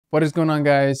What is going on,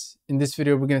 guys? In this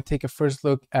video, we're going to take a first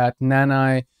look at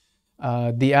NaNEye,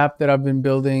 the app that I've been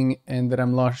building and that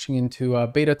I'm launching into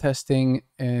beta testing.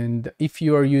 And if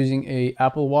you are using a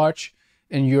Apple Watch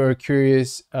and you're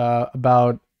curious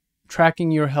about tracking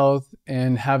your health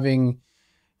and having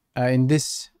in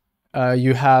this,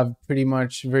 you have pretty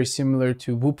much very similar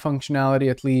to Whoop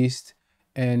functionality at least.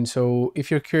 And so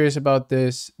if you're curious about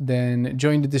this, then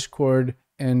join the Discord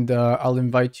and I'll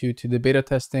invite you to the beta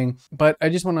testing. But I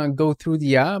just want to go through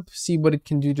the app, see what it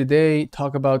can do today,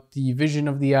 talk about the vision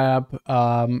of the app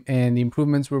and the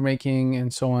improvements we're making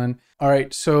and so on. All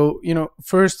right, so,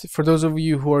 first, for those of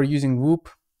you who are using Whoop,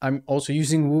 I'm also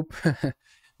using Whoop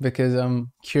because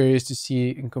I'm curious to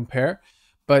see and compare.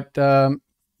 But this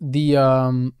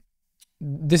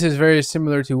is very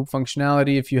similar to Whoop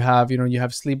functionality. If you have, you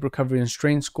have sleep recovery and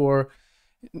strain score,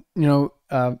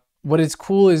 what is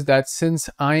cool is that since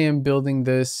I am building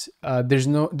this, there's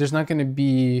not going to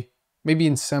be, maybe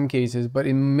in some cases, but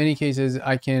in many cases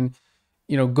I can,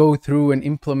 go through and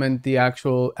implement the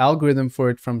actual algorithm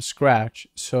for it from scratch.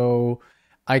 So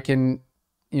I can,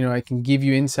 I can give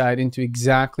you insight into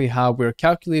exactly how we're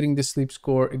calculating the sleep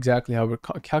score, exactly how we're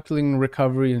calculating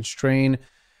recovery and strain,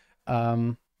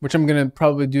 which I'm going to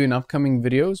probably do in upcoming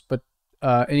videos. But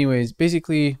anyways,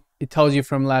 basically, it tells you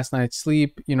from last night's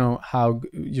sleep, how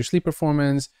your sleep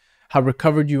performance, how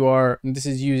recovered you are. And this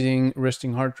is using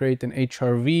resting heart rate and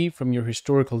HRV from your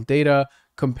historical data,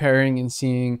 comparing and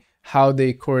seeing how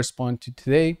they correspond to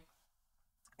today.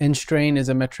 And strain is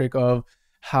a metric of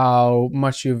how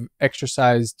much you've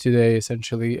exercised today,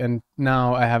 essentially. And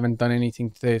now I haven't done anything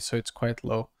today, so it's quite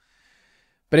low.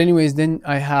 But anyways, then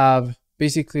I have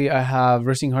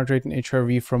resting heart rate and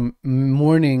HRV from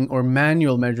morning or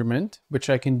manual measurement,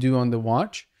 which I can do on the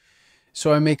watch.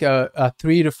 So I make a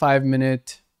 3 to 5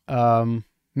 minute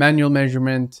manual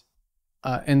measurement.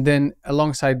 And then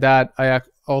alongside that, I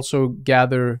also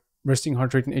gather resting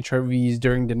heart rate and HRVs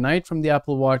during the night from the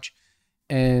Apple Watch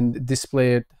and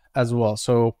display it as well.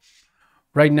 So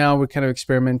right now we're kind of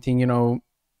experimenting,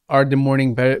 are the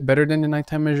morning better than the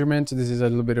nighttime measurement? So this is a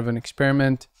little bit of an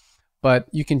experiment. But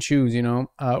you can choose,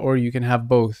 or you can have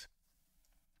both.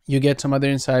 You get some other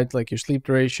insights like your sleep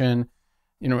duration,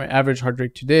 average heart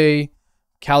rate today,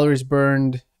 calories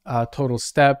burned, total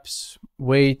steps,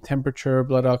 weight, temperature,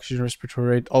 blood oxygen, respiratory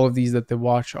rate, all of these that the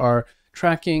watch are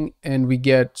tracking. And we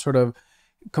get sort of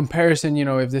comparison,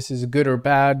 if this is good or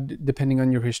bad, depending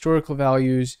on your historical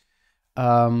values.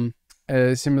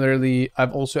 Similarly,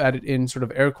 I've also added in sort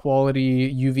of air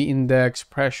quality, UV index,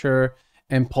 pressure,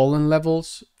 and pollen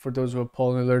levels for those who are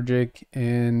pollen allergic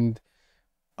and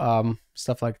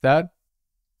stuff like that.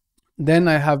 Then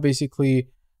I have basically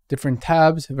different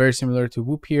tabs, very similar to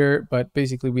Whoop here, but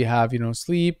basically we have,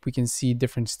 sleep. We can see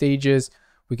different stages.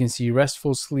 We can see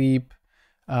restful sleep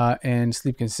and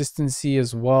sleep consistency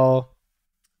as well.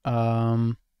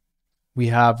 We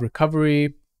have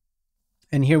recovery.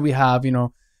 And here we have,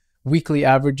 weekly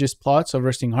averages plots of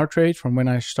resting heart rate from when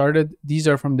I started. These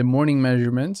are from the morning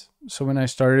measurements. So when I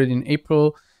started in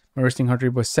April, my resting heart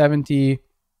rate was 70.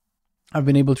 I've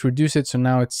been able to reduce it, so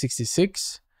now it's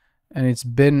 66, and it's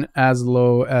been as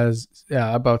low as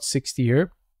about 60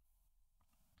 here.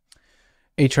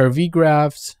 HRV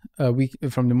graphs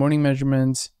from the morning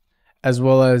measurements, as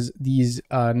well as these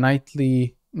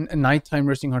nighttime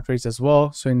resting heart rates as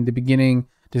well. So in the beginning,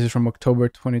 this is from October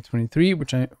 2023,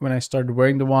 when I started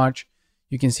wearing the watch.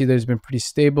 You can see that it's been pretty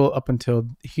stable up until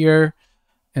here.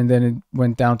 And then it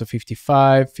went down to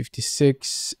 55,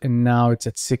 56, and now it's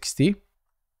at 60.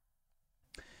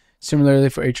 Similarly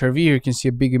for HRV, you can see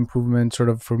a big improvement sort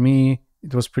of for me.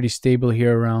 It was pretty stable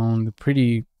here around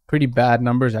pretty bad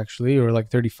numbers actually, or like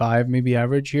 35 maybe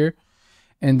average here.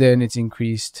 And then it's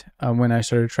increased when I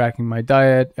started tracking my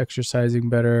diet, exercising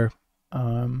better.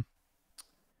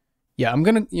 Yeah, I'm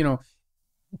gonna,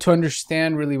 to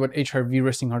understand really what HRV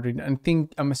resting heart rate,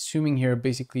 I'm assuming here,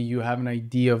 basically you have an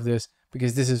idea of this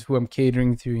because this is who I'm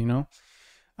catering to,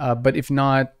 but if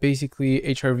not, basically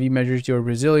HRV measures your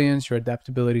resilience, your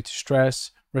adaptability to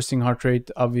stress. Resting heart rate,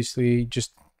 obviously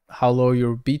just how low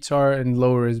your beats are, and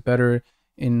lower is better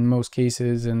in most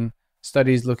cases, and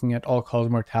studies looking at all-cause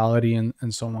mortality and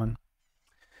so on.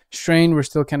 Strain, we're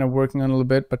still kind of working on a little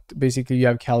bit, but basically you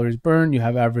have calories burned, you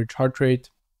have average heart rate,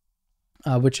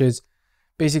 which is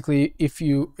basically if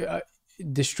you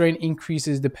the strain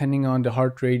increases depending on the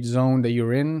heart rate zone that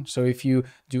you're in. So if you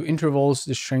do intervals,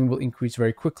 the strain will increase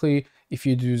very quickly. If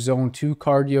you do zone 2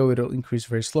 cardio, it'll increase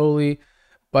very slowly.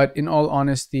 But in all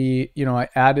honesty, I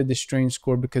added the strain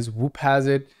score because Whoop has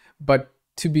it. But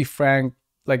to be frank,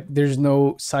 like there's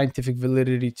no scientific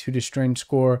validity to the strain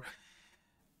score.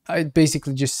 it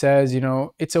basically just says, you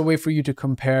know, it's a way for you to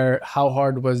compare how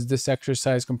hard was this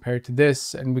exercise compared to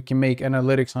this, and we can make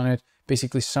analytics on it,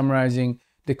 basically summarizing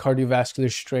the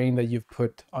cardiovascular strain that you've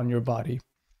put on your body.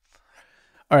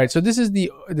 All right, so this is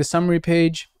the summary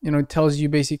page. You know, it tells you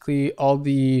basically all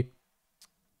the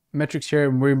metrics here.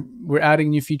 We're adding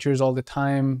new features all the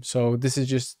time, so this is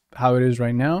just how it is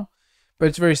right now, but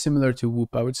it's very similar to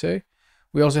Whoop, I would say.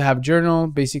 We also have journal.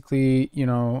 Basically, you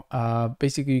know,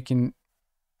 basically you can,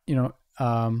 you know,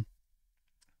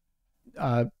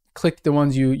 click the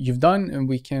ones you've done, and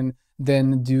we can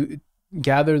then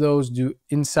gather those, do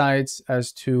insights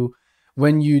as to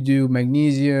when you do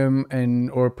magnesium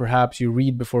or perhaps you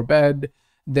read before bed,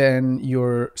 then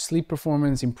your sleep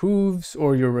performance improves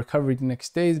or your recovery the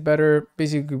next day is better.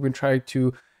 Basically, we try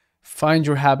to find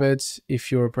your habits. If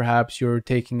perhaps you're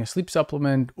taking a sleep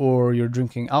supplement or you're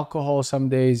drinking alcohol some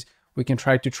days, we can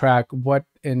try to track what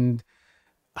and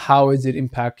how is it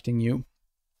impacting you.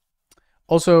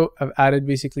 Also, I've added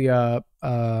basically a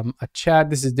chat.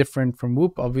 This is different from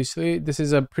Whoop, obviously. This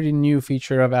is a pretty new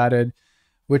feature I've added,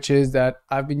 which is that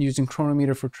I've been using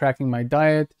Chronometer for tracking my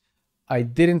diet. I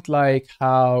didn't like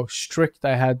how strict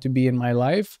I had to be in my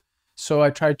life, so I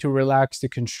tried to relax the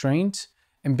constraints.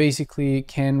 And basically,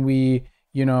 can we,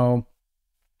 you know,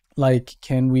 like,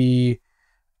 can we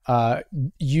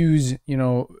use, you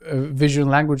know, visual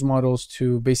language models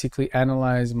to basically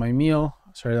analyze my meal?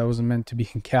 Sorry, that wasn't meant to be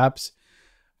in caps.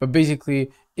 But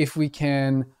basically, if we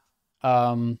can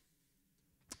put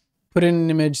in an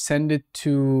image, send it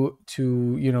to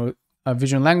you know, a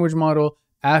visual language model,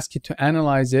 ask it to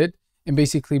analyze it, and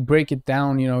basically break it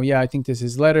down. You know, yeah, I think this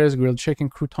is lettuce, grilled chicken,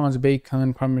 croutons,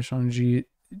 bacon, Parmesan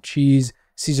cheese,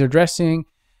 Caesar dressing,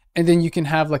 and then you can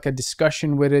have like a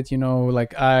discussion with it. You know,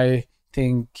 like, I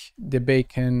think the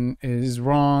bacon is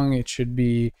wrong. It should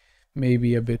be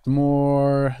maybe a bit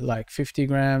more, like 50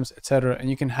 grams, etc. And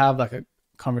you can have like a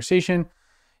conversation.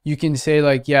 You can say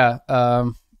like, yeah,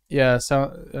 yeah,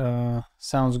 so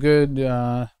sounds good.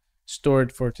 Store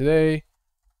it for today.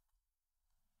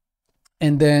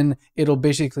 And then it'll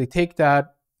basically take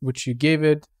that, which you gave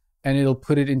it, and it'll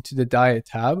put it into the diet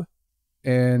tab.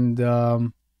 And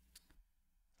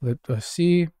let us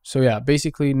see. So yeah,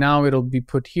 basically now it'll be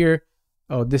put here.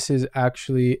 Oh, this is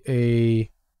actually a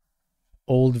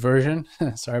old version.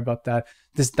 Sorry about that.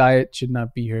 This diet should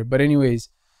not be here. But anyways,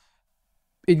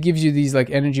 it gives you these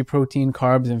like energy, protein,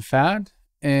 carbs, and fat.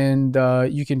 And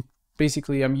you can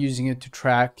basically, I'm using it to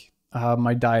track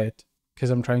my diet because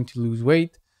I'm trying to lose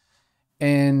weight.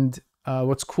 And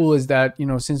what's cool is that, you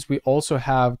know, since we also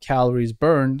have calories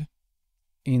burned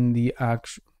in the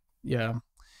actual, yeah,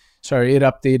 sorry, it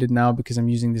updated now because I'm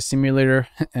using the simulator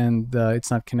and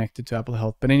it's not connected to Apple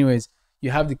Health. But anyways,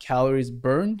 you have the calories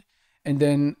burned. And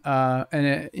then,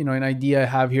 you know, an idea I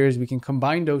have here is we can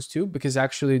combine those two, because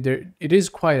actually it is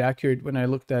quite accurate when I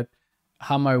looked at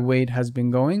how my weight has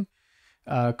been going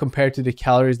compared to the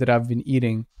calories that I've been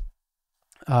eating,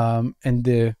 and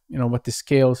the, you know, what the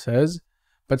scale says.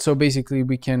 But so basically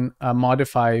we can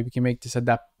modify, we can make this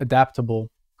adaptable.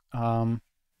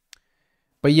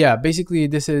 But yeah, basically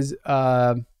this is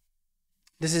the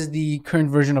current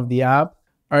version of the app.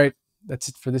 All right, that's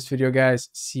it for this video, guys.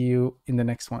 See you in the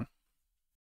next one.